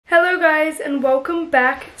guys, and welcome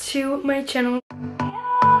back to my channel.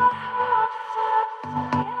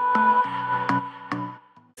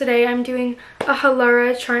 Today I'm doing a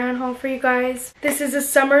Halara try-on haul for you guys. This is a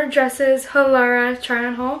summer dresses Halara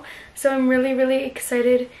try-on haul, so I'm really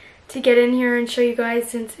excited to get in here and show you guys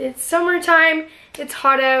since it's summertime, it's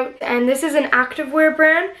hot out, and this is an activewear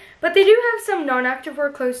brand, but they do have some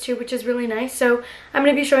non-activewear clothes too, which is really nice. So I'm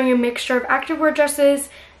going to be showing you a mixture of activewear dresses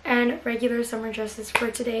and regular summer dresses for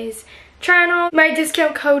today's try-on haul. My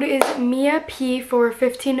discount code is MIAP for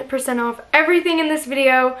 15% off everything in this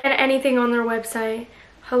video and anything on their website.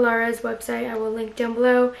 Halara's website, I will link down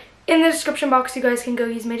below in the description box. You guys can go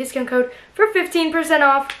use my discount code for 15%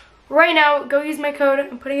 off right now. Go use my code.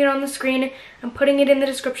 I'm putting it on the screen. I'm putting it in the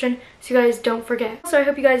description so you guys don't forget. So I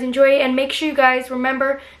hope you guys enjoy, and make sure you guys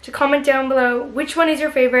remember to comment down below which one is your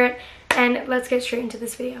favorite, and let's get straight into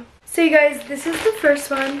this video. So you guys, this is the first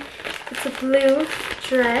one. It's a blue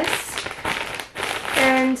dress,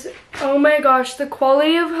 and oh my gosh, the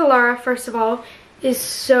quality of Halara, first of all, is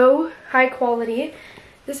so high quality.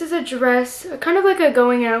 This is a dress, kind of like a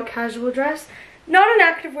going out casual dress, not an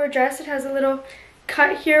activewear dress. It has a little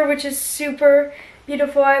cut here, which is super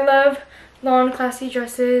beautiful. I love long classy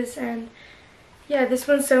dresses, and yeah, this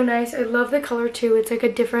one's so nice. I love the color too. It's like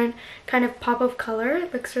a different kind of pop of color.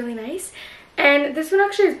 It looks really nice. And this one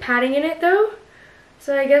actually has padding in it though,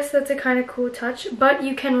 so I guess that's a kind of cool touch, but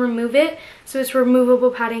you can remove it, so it's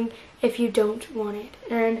removable padding if you don't want it.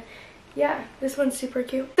 And yeah, this one's super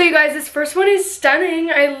cute. So you guys, this first one is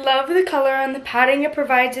stunning. I love the color, and the padding it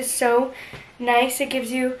provides is so nice. It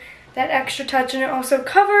gives you that extra touch, and it also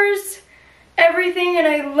covers everything. And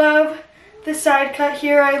I love the side cut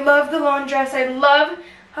here. I love the long dress. I love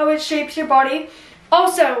how it shapes your body.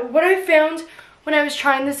 Also, what I found when I was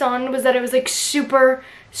trying this on was that it was like super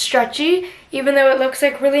stretchy. Even though it looks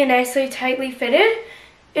like really nicely tightly fitted,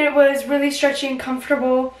 it was really stretchy and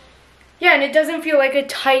comfortable. Yeah, and it doesn't feel like a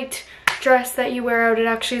tight dress that you wear out. It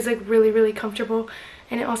actually is like really comfortable,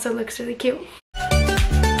 and it also looks really cute.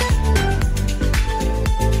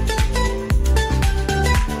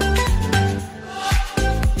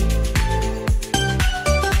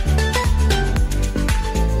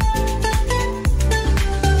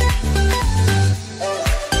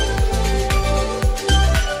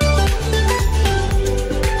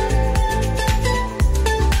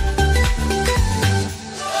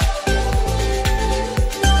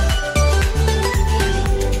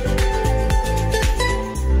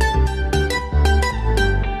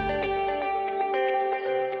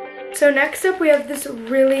 So next up we have this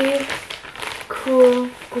really cool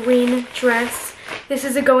green dress. This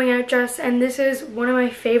is a going out dress, and this is one of my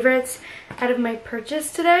favorites out of my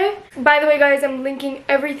purchase today. By the way guys, I'm linking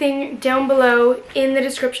everything down below in the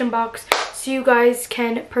description box so you guys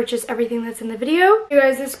can purchase everything that's in the video. You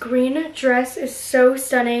guys, this green dress is so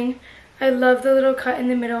stunning. I love the little cut in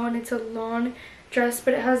the middle, and it's a long dress,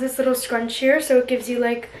 but it has this little scrunch here, so it gives you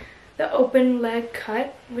like the open leg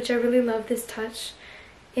cut, which I really love this touch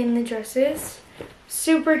in the dresses.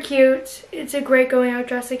 Super cute. It's a great going out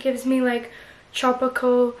dress. It gives me like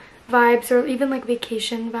tropical vibes, or even like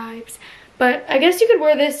vacation vibes. But I guess you could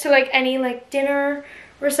wear this to like any like dinner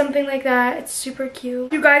or something like that. It's super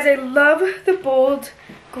cute. You guys, I love the bold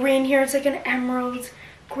green here. It's like an emerald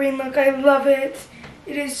green look. I love it.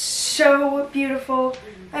 It is so beautiful.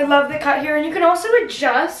 I love the cut here, and you can also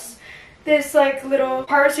adjust this like little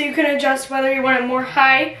part, so you can adjust whether you want it more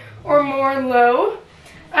high or more low.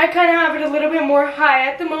 I kind of have it a little bit more high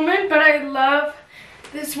at the moment, but I love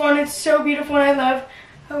this one. It's so beautiful, and I love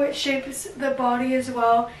how it shapes the body as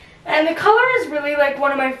well. And the color is really like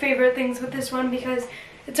one of my favorite things with this one, because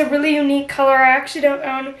it's a really unique color. I actually don't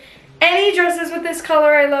own any dresses with this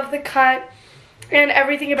color. I love the cut, and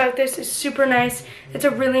everything about this is super nice. It's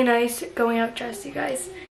a really nice going out dress, you guys.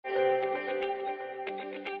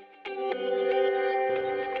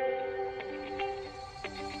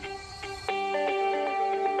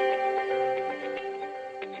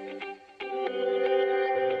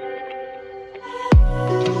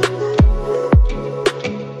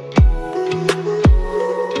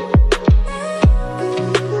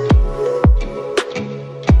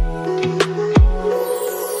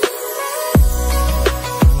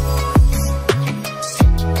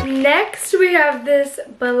 Next we have this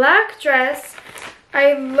black dress.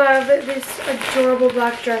 I love this adorable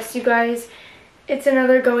black dress, you guys. It's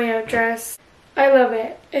another going out dress. I love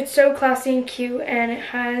it. It's so classy and cute, and it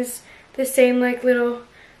has the same like little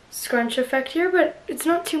scrunch effect here, but it's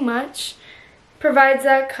not too much. Provides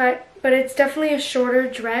that cut, but it's definitely a shorter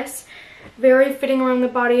dress. Very fitting around the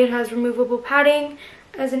body. It has removable padding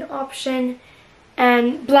as an option,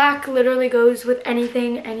 And black literally goes with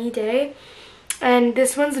anything, any day. And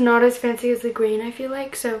this one's not as fancy as the green, I feel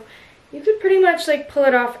like. So you could pretty much like pull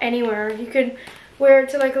it off anywhere. You could wear it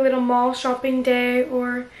to like a little mall shopping day,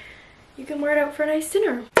 or you can wear it out for a nice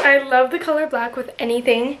dinner. I love the color black with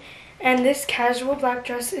anything. And this casual black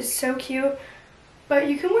dress is so cute. But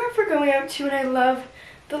you can wear it for going out too, and I love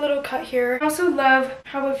the little cut here. I also love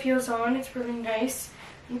how it feels on. It's really nice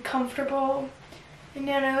and comfortable. And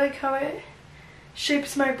then I like how it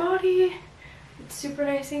shapes my body. It's super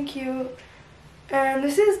nice and cute. And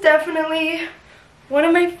this is definitely one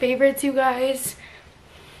of my favorites, you guys.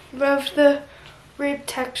 Love the rib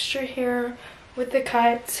texture here with the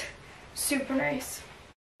cut. Super nice.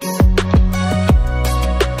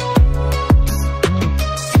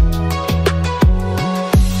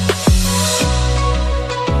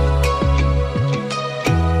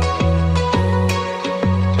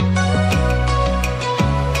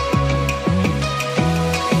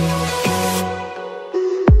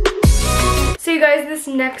 This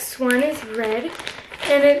next one is red,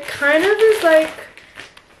 and it kind of is like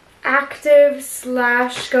active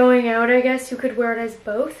slash going out, I guess. You could wear it as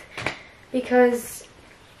both because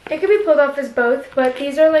it could be pulled off as both, but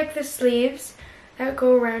these are like the sleeves that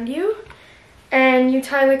go around you, and you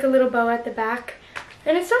tie like a little bow at the back,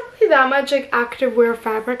 and it's not really that much like activewear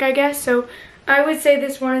fabric, I guess. So I would say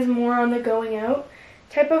this one is more on the going out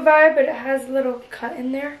type of vibe, but it has a little cut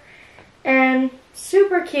in there and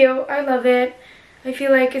super cute. I love it. I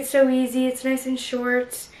feel like it's so easy. It's nice and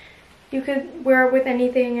short. You could wear it with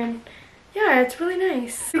anything, and yeah, it's really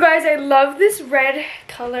nice. You guys, I love this red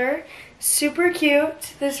color. Super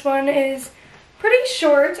cute. This one is pretty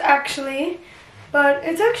short actually, but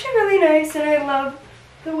it's actually really nice, and I love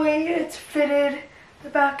the way it's fitted.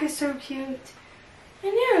 The back is so cute.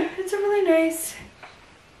 And yeah, it's a really nice,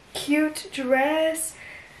 cute dress.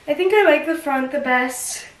 I think I like the front the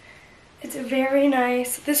best. It's very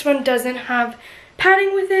nice. This one doesn't have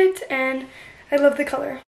padding with it, and I love the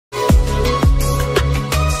color.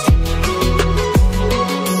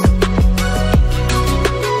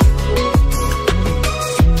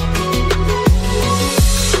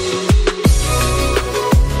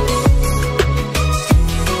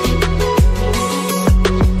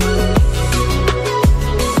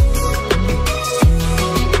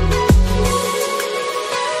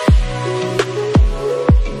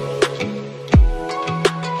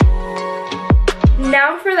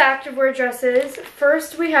 Now for the activewear dresses.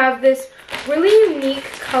 First we have this really unique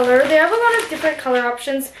color. They have a lot of different color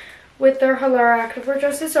options with their Halara activewear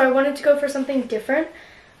dresses, so I wanted to go for something different.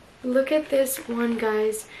 Look at this one,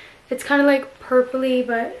 guys. It's kind of like purpley,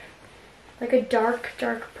 but like a dark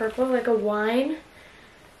purple, like a wine.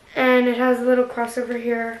 And it has a little crossover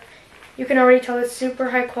here. You can already tell it's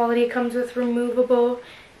super high quality. It comes with removable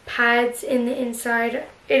pads in the inside.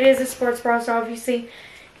 It is a sports bra, so obviously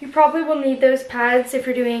you probably will need those pads if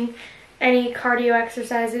you're doing any cardio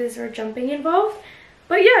exercises or jumping involved.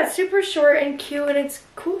 But yeah, it's super short and cute, and it's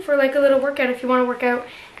cool for like a little workout if you want to work out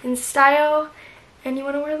in style and you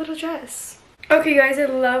want to wear a little dress. Okay guys, I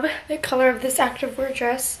love the color of this activewear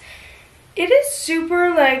dress. It is super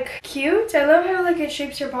like cute. I love how like it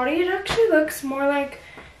shapes your body. It actually looks more like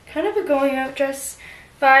kind of a going out dress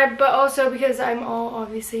vibe, but also because I'm all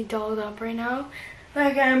obviously dolled up right now,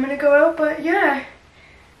 like I'm gonna go out. But yeah,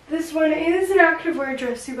 this one is an activewear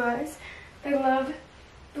dress, you guys. I love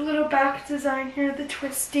the little back design here, the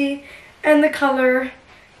twisty, and the color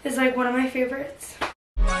is like one of my favorites.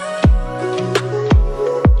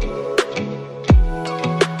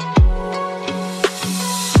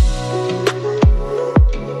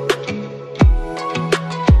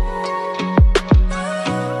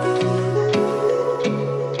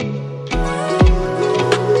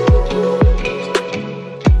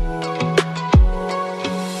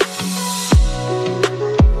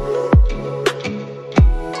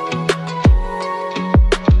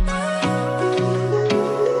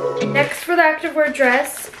 Activewear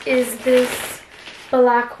dress is this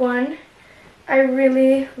black one. I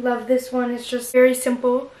really love this one. It's just very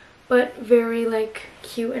simple but very like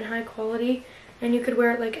cute and high quality, and you could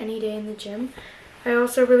wear it like any day in the gym. I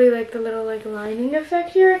also really like the little like lining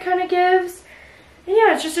effect here it kind of gives. And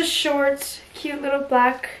yeah, it's just a short cute little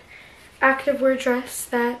black activewear dress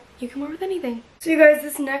that you can wear with anything. So you guys,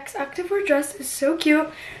 this next activewear dress is so cute.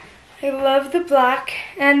 I love the black,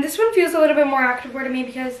 and this one feels a little bit more activewear to me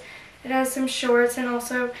because it has some shorts, and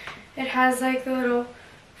also it has like the little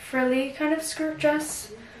frilly kind of skirt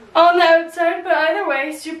dress on the outside. But either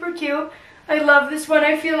way, super cute. I love this one.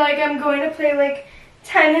 I feel like I'm going to play like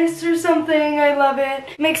tennis or something. I love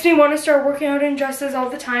it. Makes me want to start working out in dresses all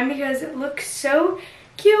the time because it looks so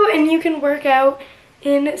cute and you can work out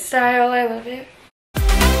in style. I love it.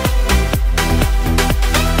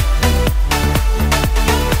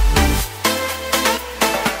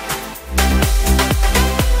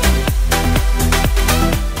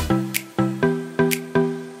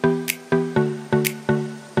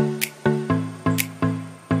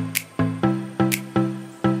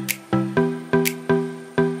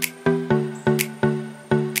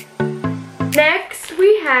 Next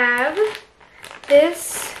we have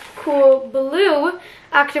this cool blue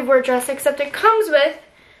activewear dress, except it comes with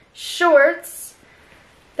shorts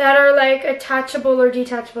that are like attachable or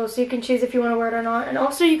detachable, so you can choose if you want to wear it or not. And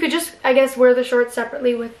also you could just, I guess, wear the shorts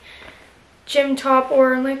separately with gym top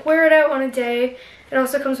or like wear it out on a day. It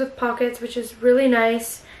also comes with pockets, which is really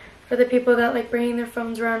nice for the people that like bringing their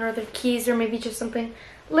phones around or their keys or maybe just something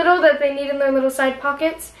little that they need in their little side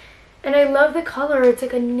pockets. And I love the color. It's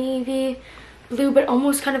like a navy blue but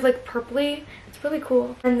almost kind of like purpley. It's really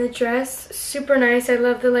cool. And the dress, super nice. I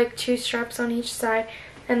love the like 2 straps on each side,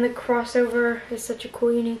 and the crossover is such a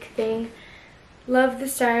cool unique thing. Love the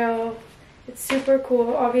style. It's super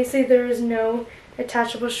cool. Obviously there is no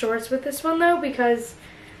attachable shorts with this one though, because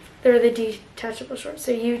they're the detachable shorts,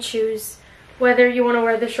 so you choose whether you want to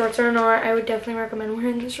wear the shorts or not. I would definitely recommend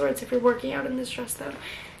wearing the shorts if you're working out in this dress though,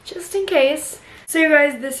 just in case. So you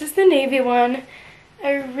guys, this is the navy one.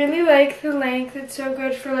 I really like the length. It's so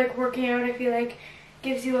good for like working out. I feel like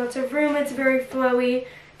gives you lots of room. It's very flowy,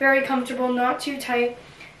 very comfortable, not too tight.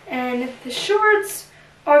 And the shorts,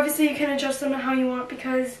 obviously you can adjust them how you want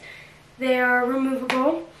because they are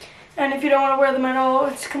removable. And if you don't want to wear them at all,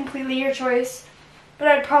 it's completely your choice. But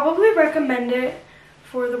I'd probably recommend it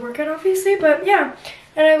for the workout, obviously. But yeah,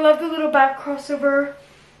 and I love the little back crossover.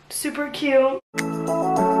 Super cute.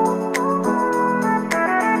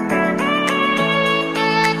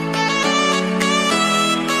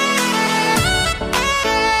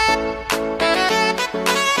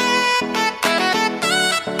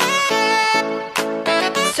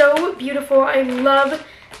 So beautiful. I love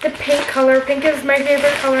the pink color. Pink is my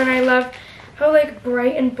favorite color, and I love how like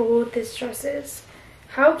bright and bold this dress is.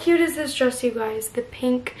 How cute is this dress, you guys? The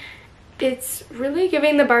pink, it's really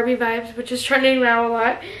giving the Barbie vibes, which is trending now a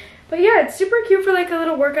lot. But yeah, it's super cute for like a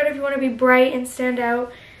little workout if you want to be bright and stand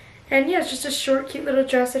out. And yeah, it's just a short, cute little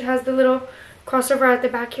dress. It has the little crossover at the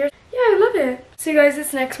back here. Yeah, I love it. So you guys,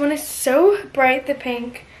 this next one is so bright. The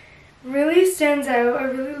pink really stands out. I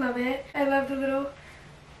really love it. I love the little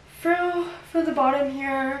frill for the bottom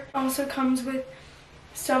here. Also comes with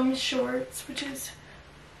some shorts, which is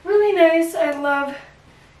really nice. I love,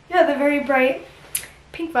 yeah, the very bright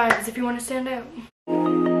pink vibes if you want to stand out.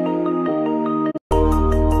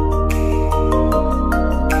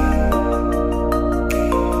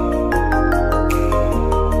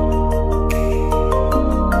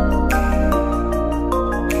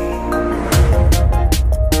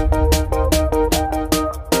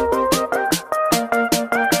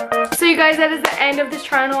 Guys, that is the end of this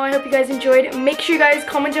try on haul. I hope you guys enjoyed. Make sure you guys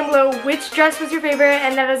comment down below which dress was your favorite,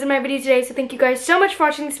 and that is in my video today. So thank you guys so much for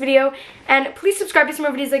watching this video, and please subscribe to some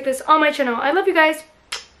more videos like this on my channel. I love you guys.